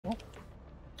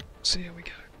So here we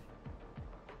go.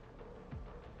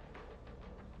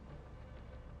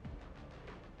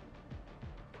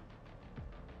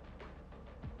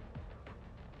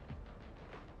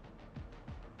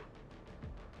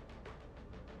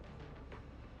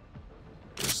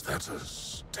 Is that a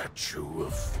statue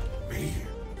of me?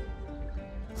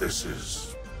 This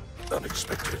is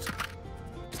unexpected.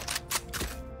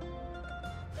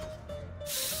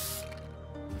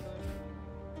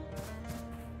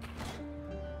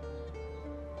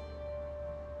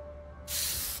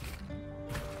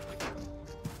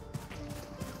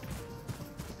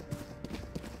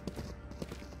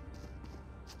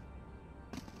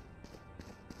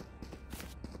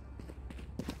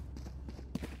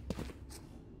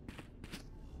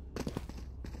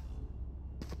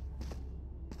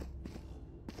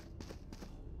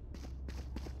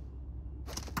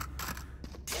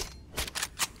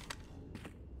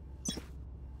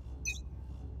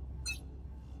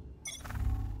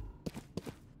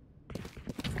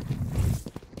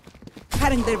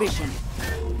 Cutting their vision.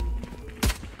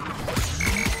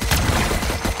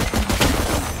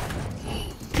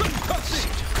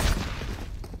 Concussing!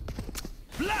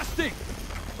 Blasting!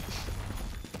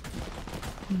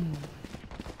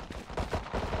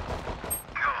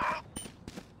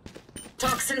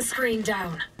 Toxin screen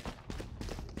down.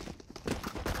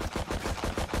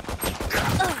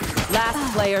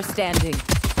 Last player standing.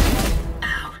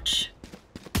 Ouch.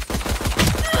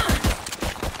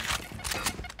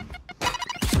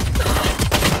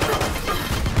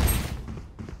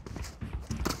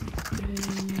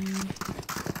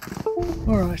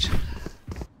 Alright.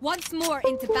 Once more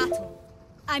into battle.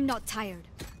 I'm not tired.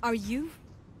 Are you?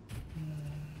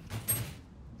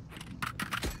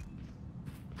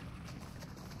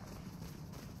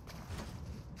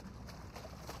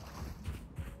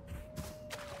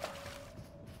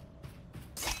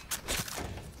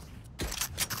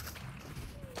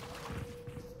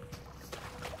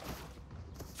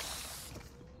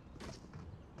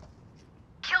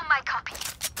 Kill my copy.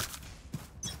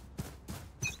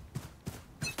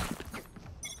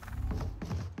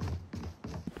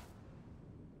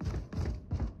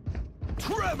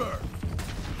 Trevor!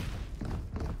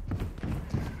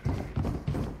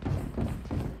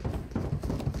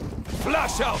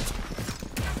 Flash out!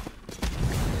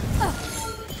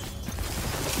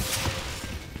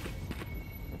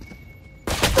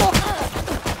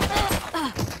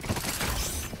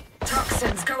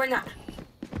 Toxins going up.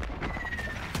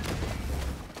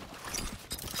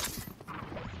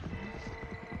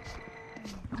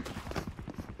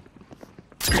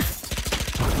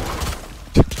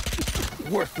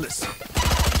 Worthless.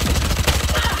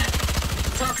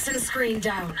 Toxin screen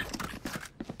down.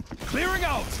 Clearing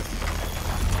out!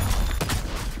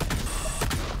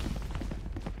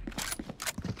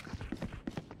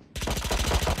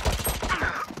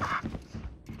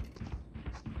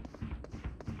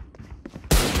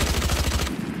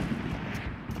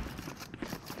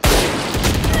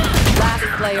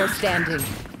 Last player standing.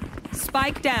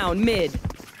 Spike down mid.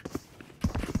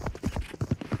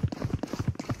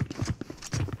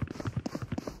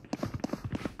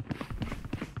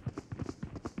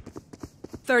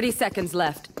 Thirty seconds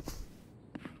left.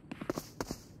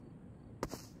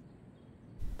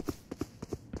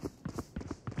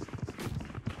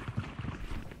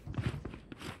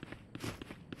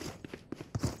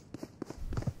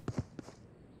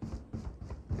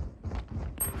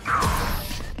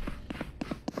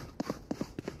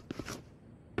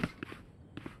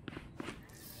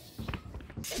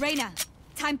 Reyna,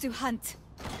 time to hunt.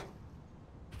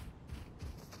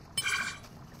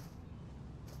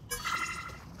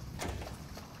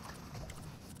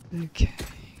 Okay.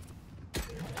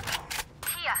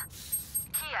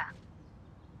 Here.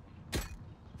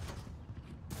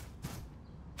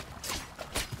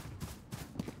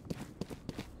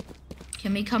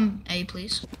 Can we come A,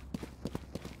 please?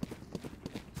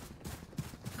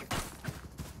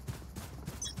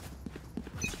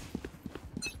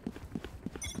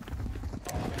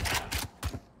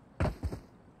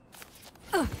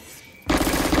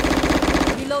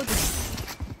 Reloading.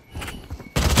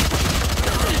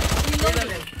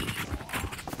 Reloading.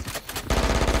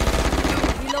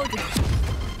 Reloading.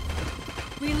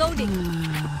 Reloading.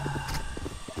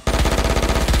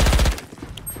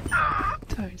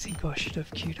 Don't think I should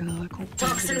have queued another call.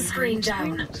 Toxin screen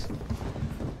down.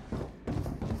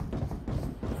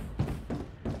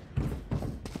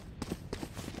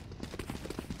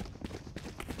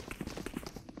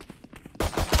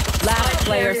 Last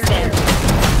player standing.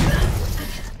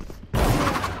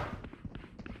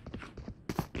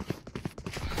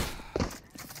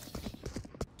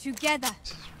 Together.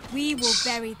 This is We will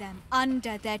bury them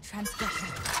under their transgression.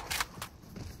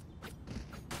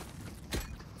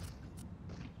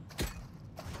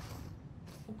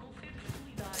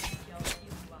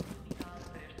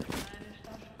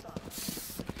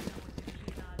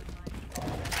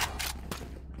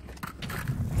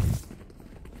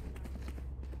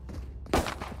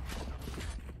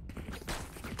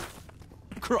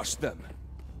 Crush them.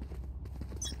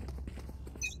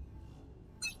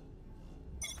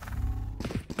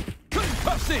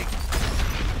 Concussing!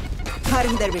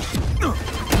 Cutting their vision.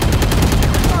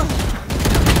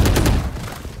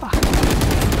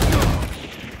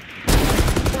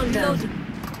 One down.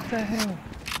 What the hell?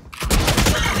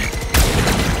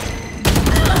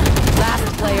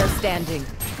 Last player standing.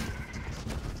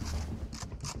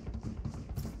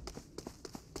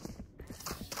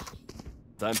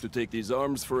 Time to take these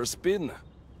arms for a spin.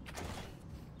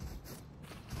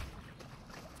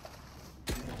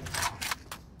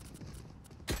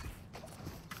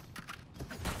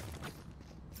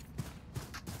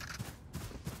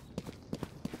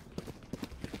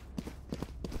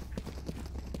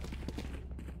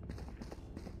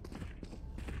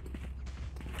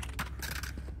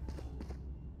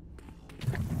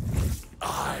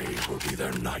 I will be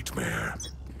their nightmare.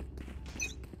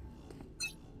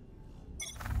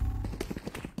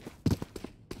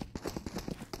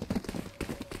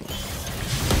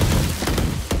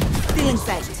 Still in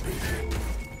sight. Enemy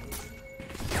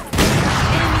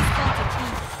spotted.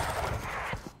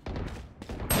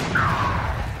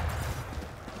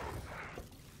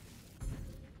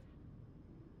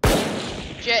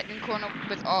 Jet in corner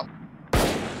with op.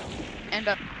 And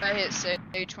I hit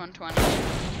Sage 120.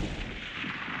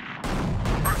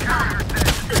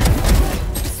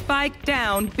 Spike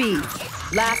down B.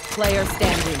 Last player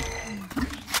standing.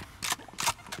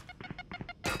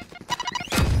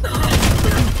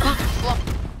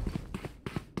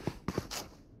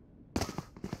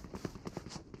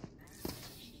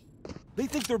 They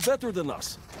think they're better than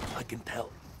us. I can tell.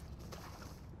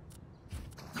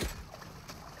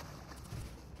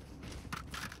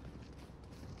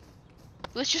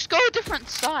 Let's just go a different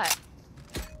side.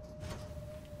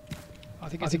 I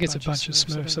think it's a bunch of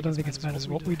smurfs. I don't think it matters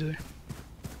what we do.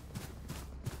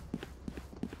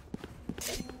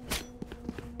 Still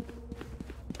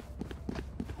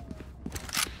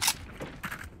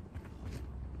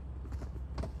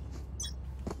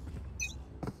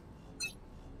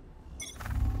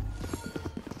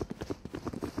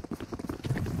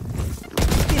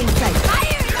in sight.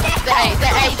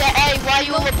 The A, why are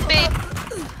you all a big?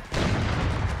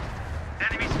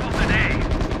 Enemy spotted A.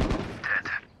 Dead.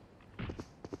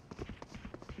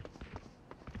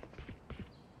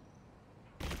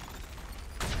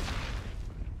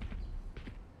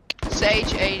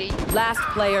 Sage 80. Last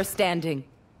player standing.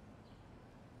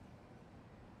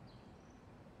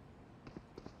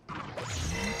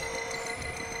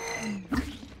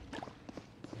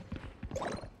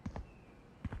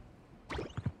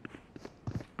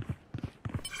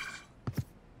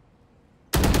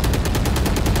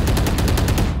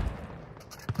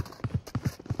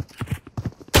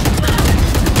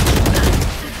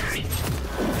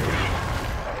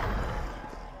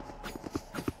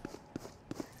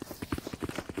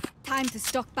 Time to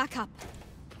stock back up.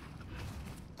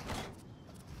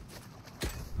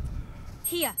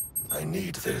 Here. I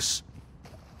need this.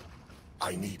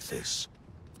 I need this.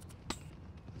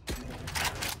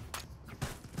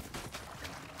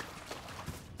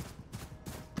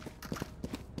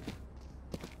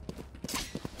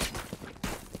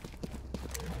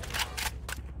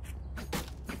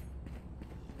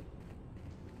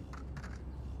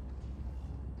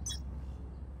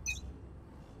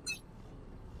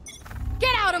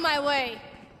 Get out of my way!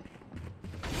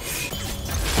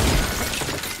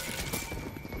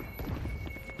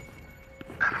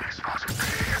 Enemy spotted B.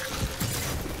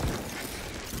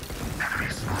 Enemy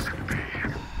spotted B.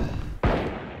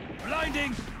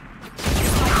 Blinding!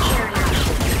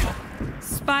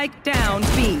 Spike down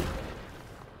B.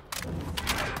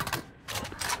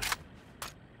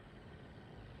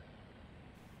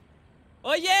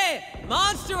 Oh yeah!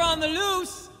 Monster on the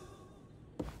loose!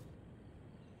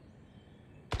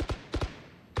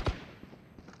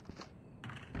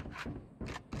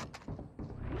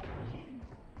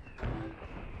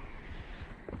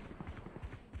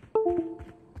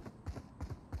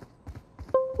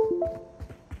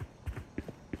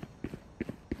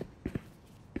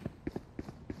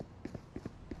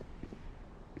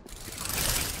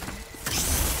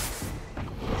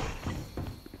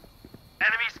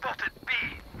 Enemy spotted B.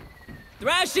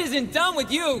 Thrash isn't done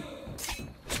with you!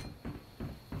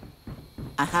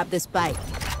 I have the spike.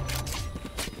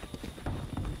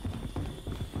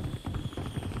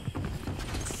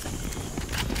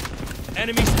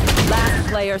 Enemies. Last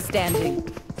player standing.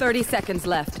 30 seconds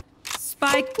left.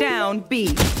 Spike down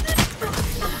B.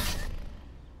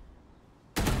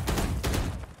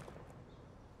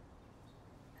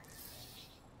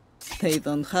 They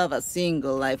don't have a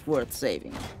single life worth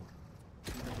saving.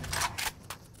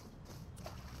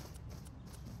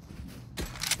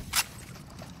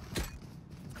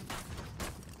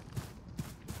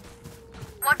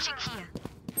 Watching here.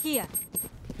 Here.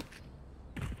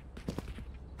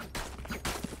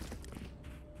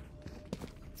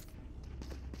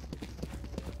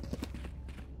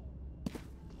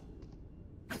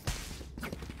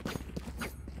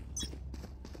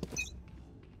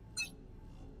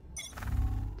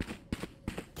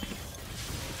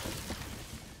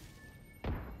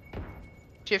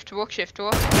 Shift walk, shift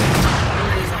walk.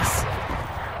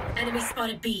 Enemy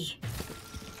spotted B.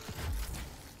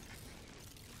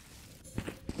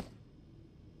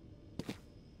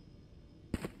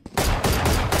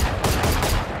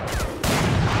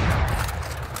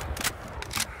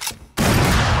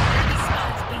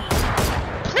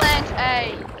 Plant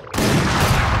A.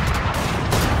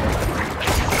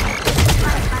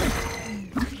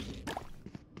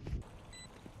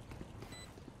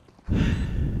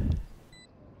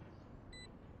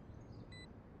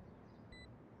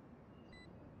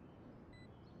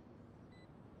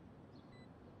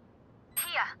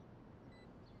 Here.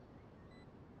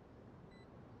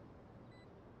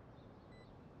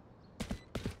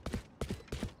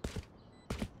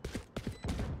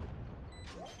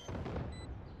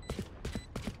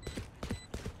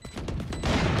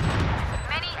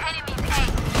 Many enemies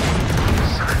A.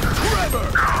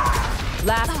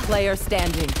 Last player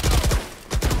standing.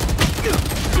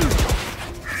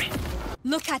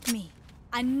 Look at me.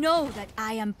 I know that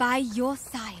I am by your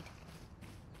side.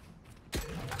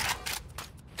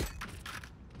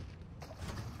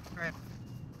 Right.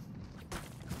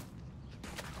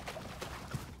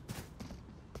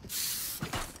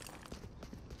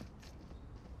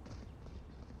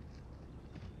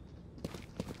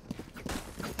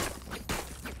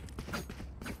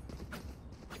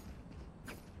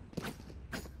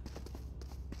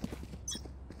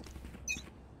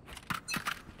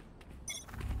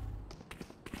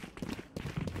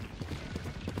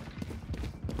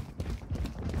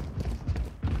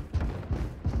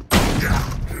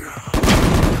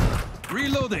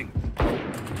 Reloading.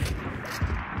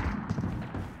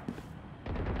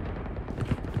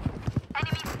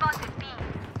 Enemy spotted B.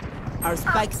 Our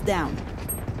spike's down.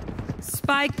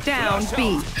 Spike down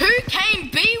B. Who came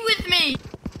B with me?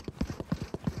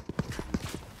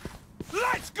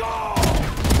 Let's go!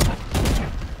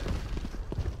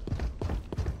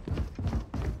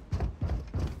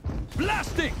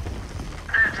 Blasting!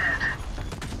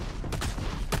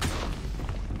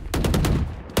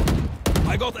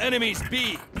 I got enemies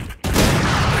B.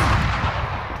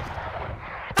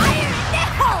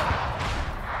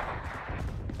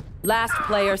 Last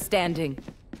player standing.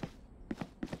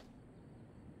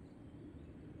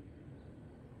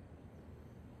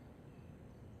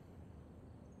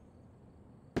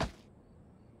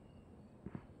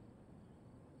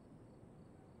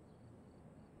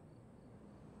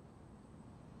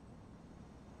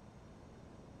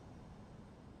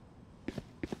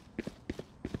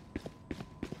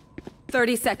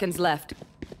 Thirty seconds left.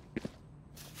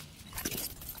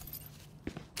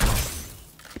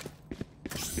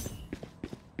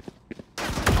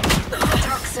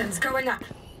 Toxins going up.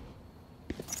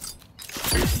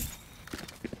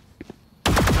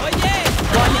 Oh yeah!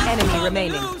 One Monster enemy on the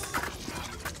remaining. loose. 10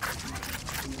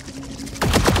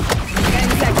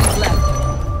 seconds left.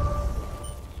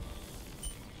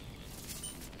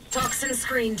 Toxin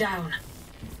screen down.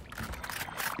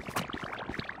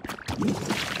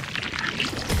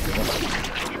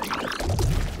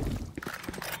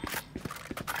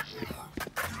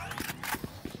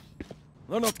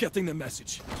 They're not getting the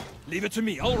message. Leave it to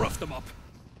me, I'll rough them up.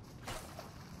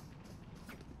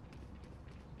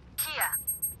 Here.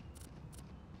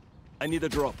 I need a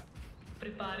drop. I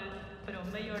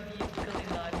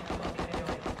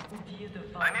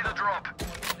need a drop.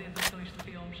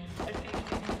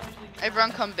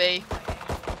 Everyone come B.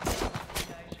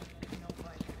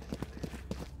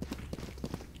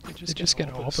 They're just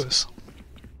gonna op us.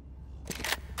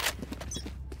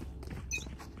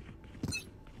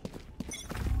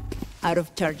 Out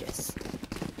of charges.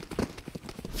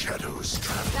 Shadows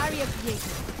travel. Barrier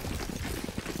created.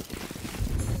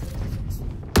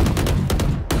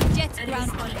 Jet Enemy ground.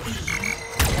 spotted B.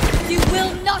 You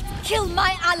will not kill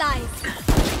my allies!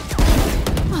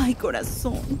 My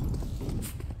corazón.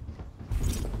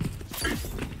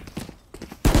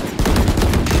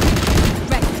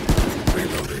 Ready.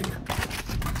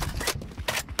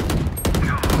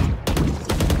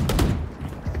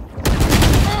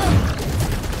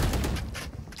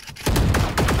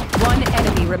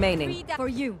 remaining. For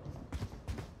you.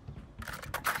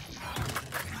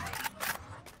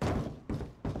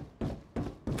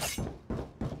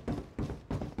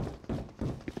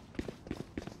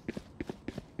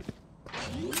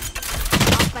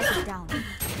 Spike is down.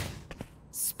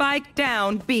 Spike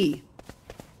down B.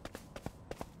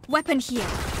 Weapon here.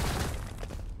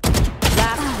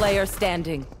 Last player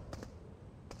standing.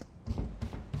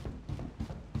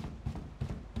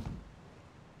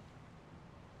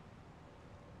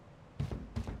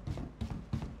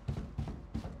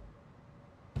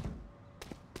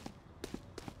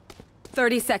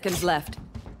 Thirty seconds left.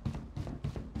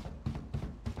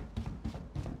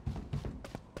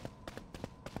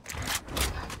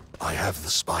 I have the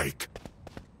spike.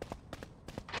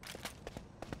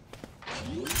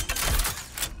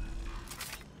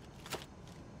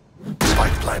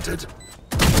 Spike planted.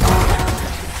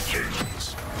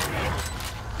 Jeez.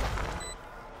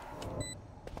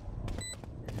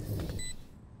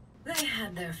 They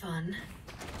had their fun.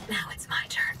 Now it's my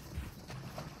turn.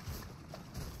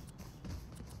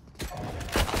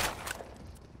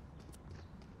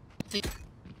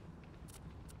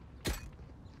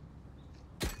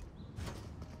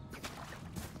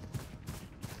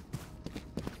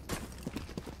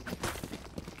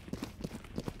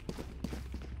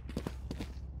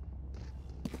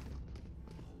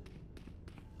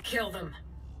 Kill them.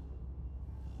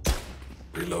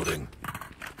 Reloading.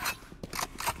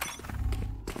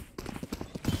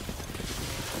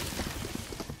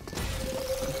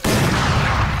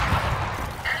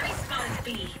 Enemy spotted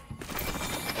B.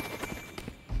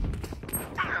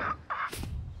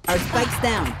 Our spike's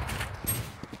down.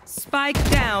 Spike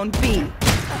down B.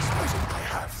 I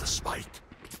have the spike.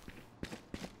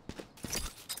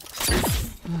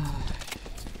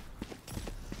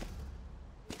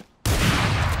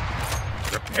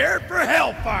 Prepare for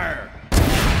hellfire!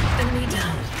 Enemy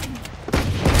down.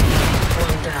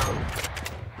 One down.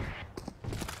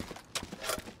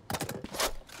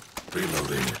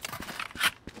 Reloading.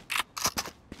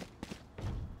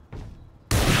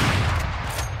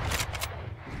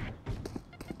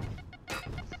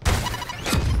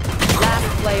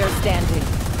 Last player standing.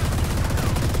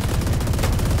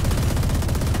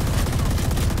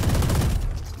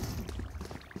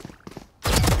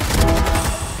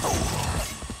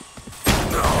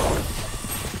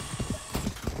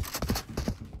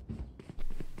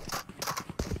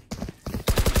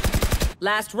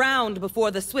 Last round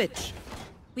before the switch.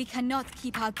 We cannot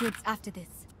keep our goods after this.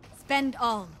 Spend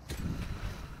all.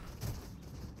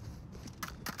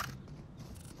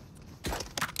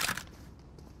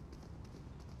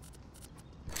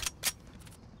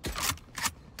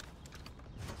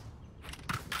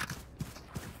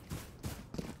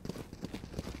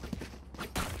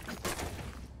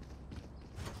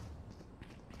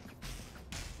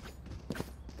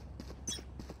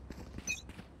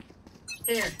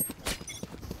 Here.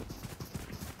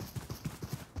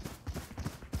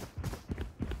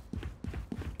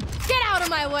 Get out of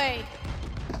my way!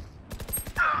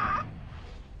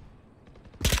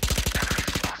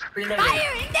 Reloading.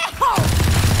 Fire in the hole!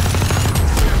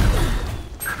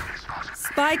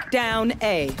 Spike down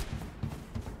A.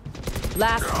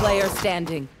 Last player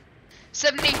standing.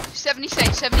 70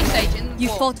 sage in the You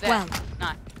wall. fought There. well.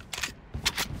 No.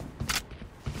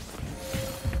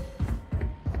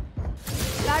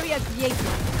 Barrier created.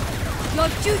 Your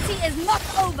duty is not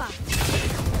over!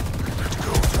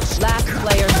 Last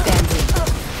player standing.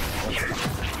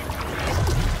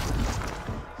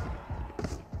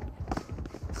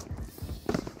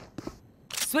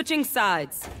 Switching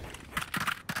sides.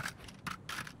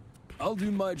 I'll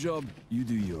do my job, you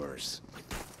do yours.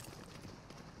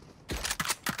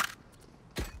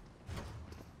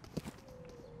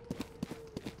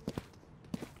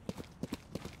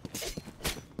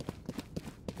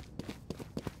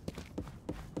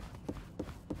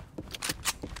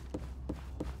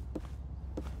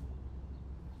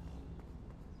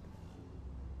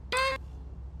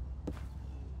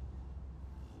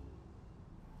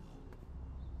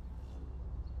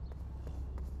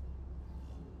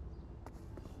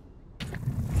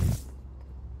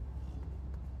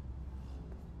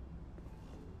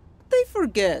 They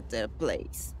forget their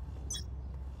place.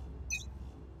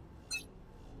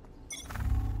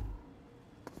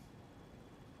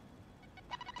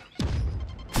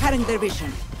 Cutting their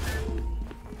vision.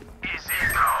 Easy.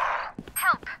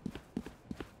 Help.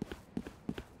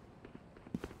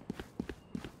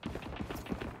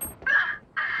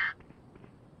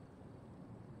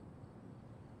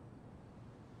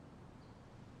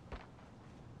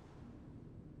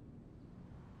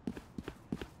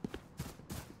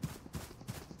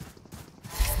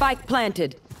 Spike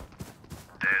planted.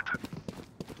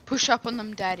 Push up on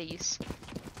them daddies.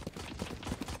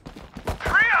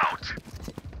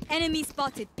 Enemy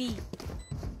spotted B.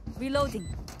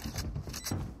 Reloading.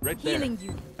 Right there. Healing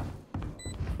you.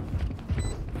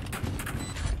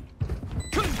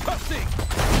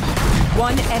 Concussing!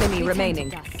 One enemy Return to remaining.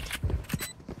 dust.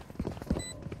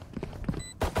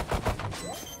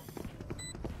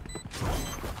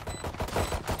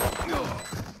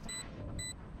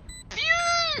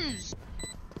 Fuse!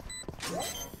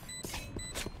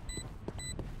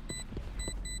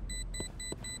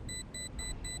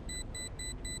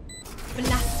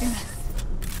 Blasphemous.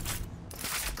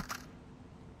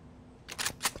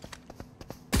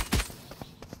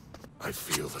 I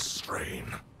feel the strain.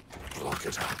 Block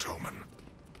it out, Omen.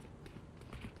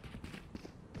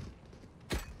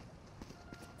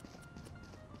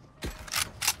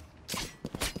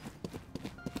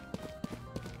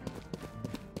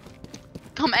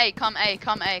 Come A, come A,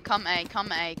 come A, come A,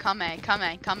 come A, come A, come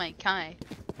A, come A, come A.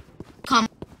 Come.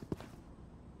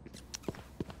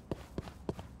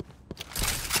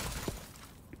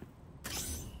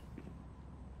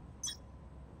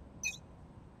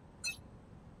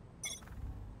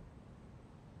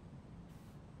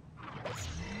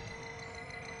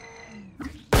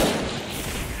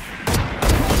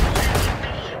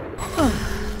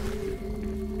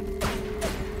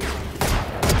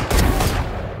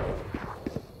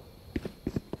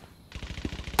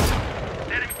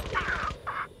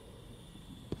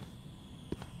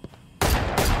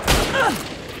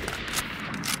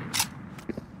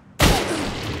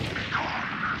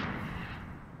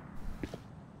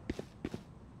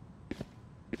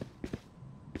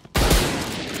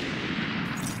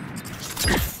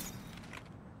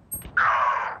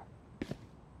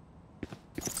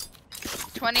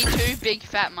 $22 big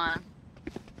fat man.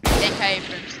 AK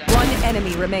brimstone. One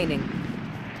enemy remaining.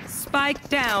 Spike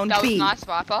down That was B. nice,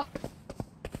 Viper.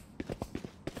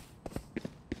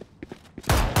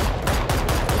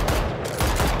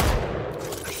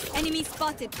 Enemy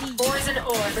spotted B. Poison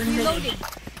orb remaining. Reloading.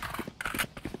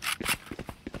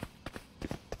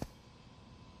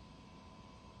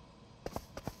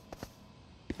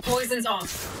 Poison's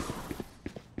off.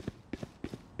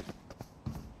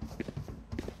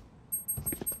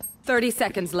 Thirty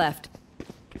seconds left.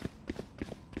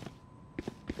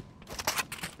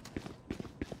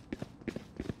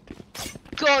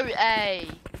 Go A.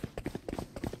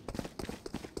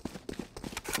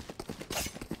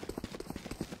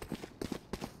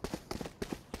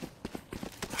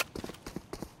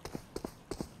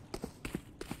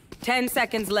 Ten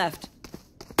seconds left.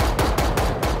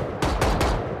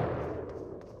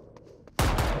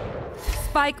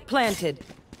 Spike planted.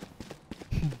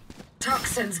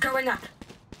 Toxins going up.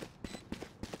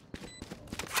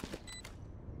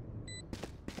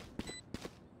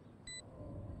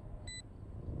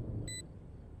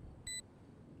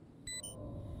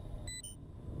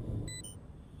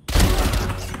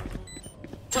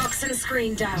 Toxin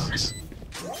screen down.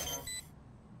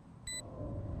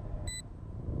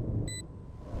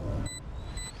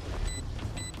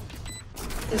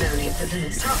 No need for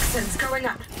this. Toxins going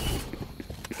up.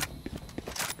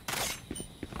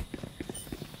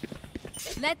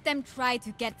 Let them try to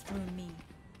get through me.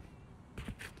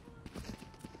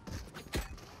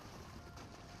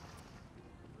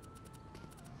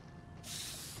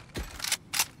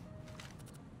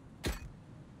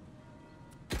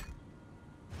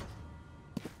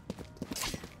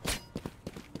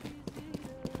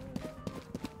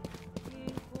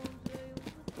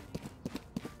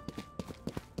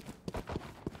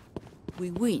 We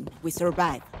win, we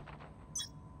survive.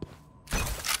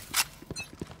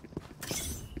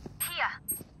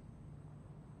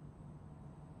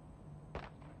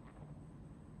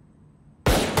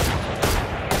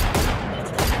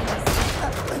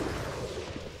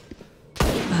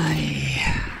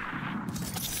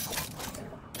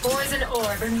 Poison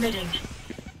orb emitting.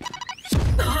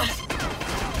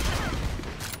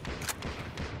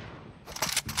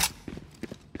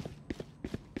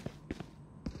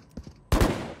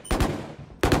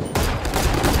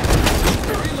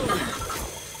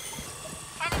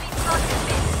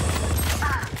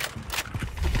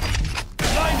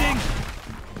 Blinding!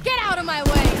 Get out of my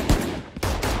way!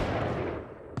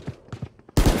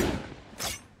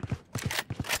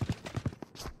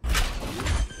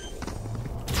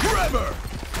 Trevor!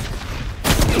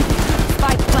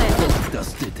 Spike planted.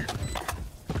 Dusted.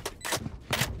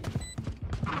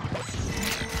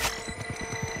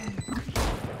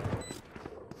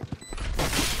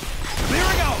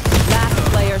 Clearing out!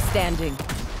 Last player standing.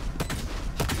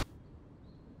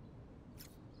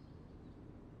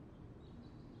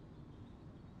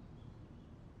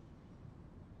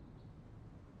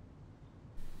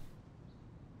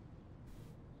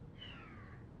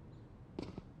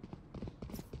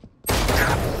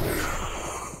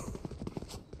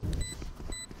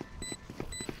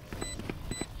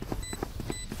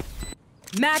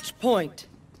 Match point.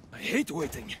 I hate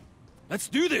waiting. Let's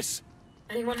do this.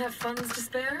 Anyone have funds to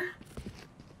spare?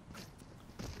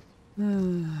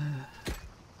 Thank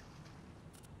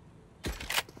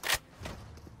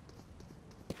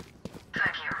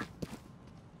you.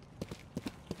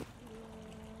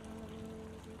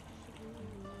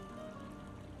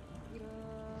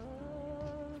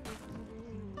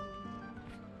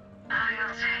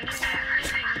 I'll take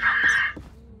everything from that.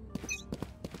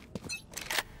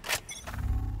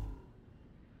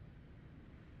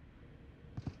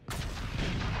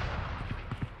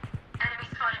 Enemy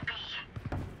spotted B.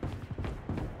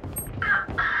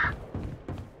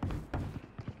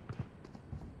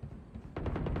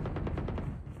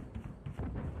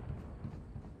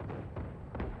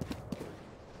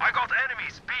 I got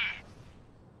enemies, B.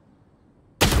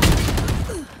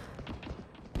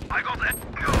 I got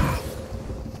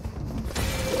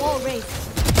Wall raised.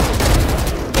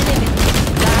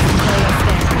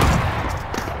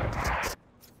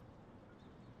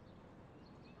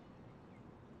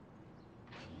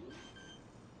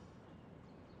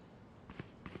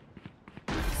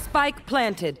 Spike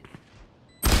planted.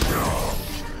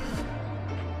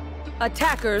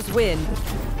 Attackers win.